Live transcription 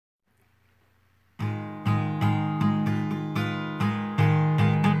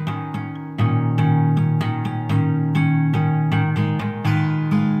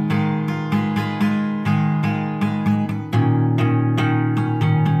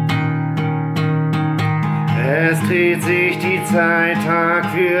dreht sich die Zeit Tag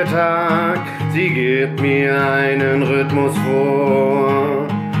für Tag, sie gibt mir einen Rhythmus vor.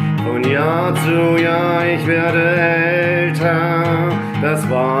 Von Jahr zu Jahr, ich werde älter, das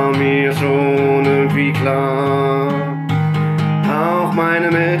war mir schon irgendwie klar. Auch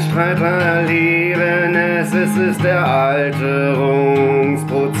meine Mitstreiter erleben es ist der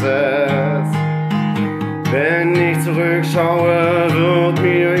Alterungsprozess. Wenn ich zurückschaue, wird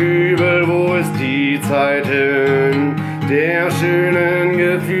mir übel, wo ist die Zeit hin der schönen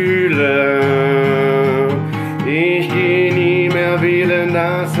Gefühle. Ich geh nie mehr wählen,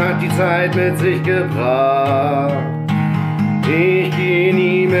 das hat die Zeit mit sich gebracht. Ich geh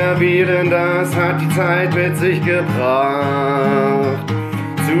nie mehr wählen, das hat die Zeit mit sich gebracht.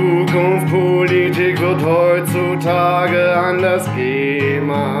 Zukunft, Politik wird heutzutage anders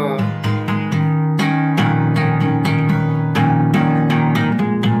gemacht.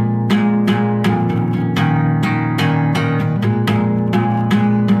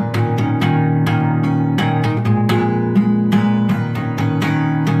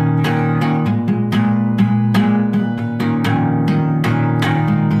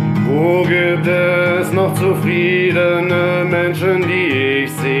 Wo gibt es noch zufriedene Menschen, die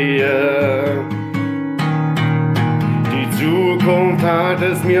ich sehe? Die Zukunft hat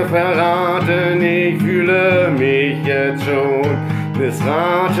es mir verraten, ich fühle mich jetzt schon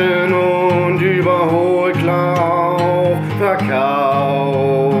missraten und überholt, klar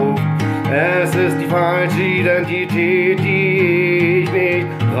verkauft. Es ist die falsche Identität, die ich nicht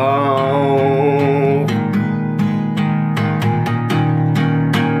brauch.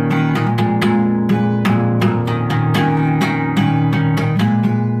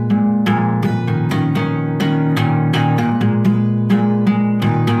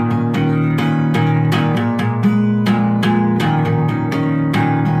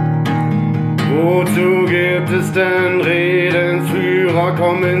 Wozu gibt es denn Redensführer,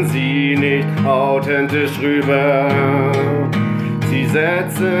 kommen sie nicht authentisch rüber? Sie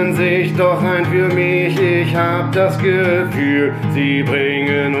setzen sich doch ein für mich, ich hab das Gefühl, sie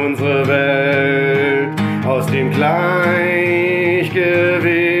bringen unsere Welt aus dem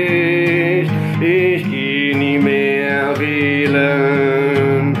Gleichgewicht. Ich geh nie mehr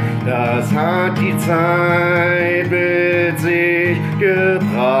wählen, das hat die Zeit mit sich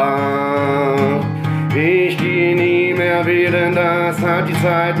gebracht. Ich geh nie mehr wählen, das hat die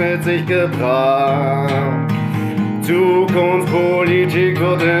Zeit mit sich gebracht. Zukunftspolitik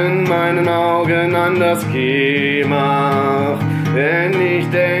wird in meinen Augen anders gemacht. Wenn ich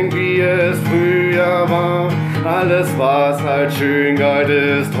denk, wie es früher war, alles was als schön galt,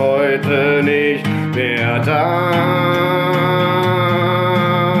 ist heute nicht mehr da.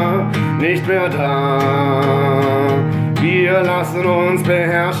 Nicht mehr da. Wir lassen uns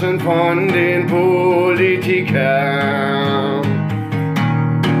beherrschen von den Politikern.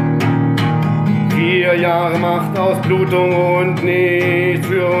 4 Jahre Macht, Ausblutung und nichts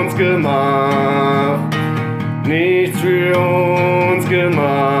für uns gemacht.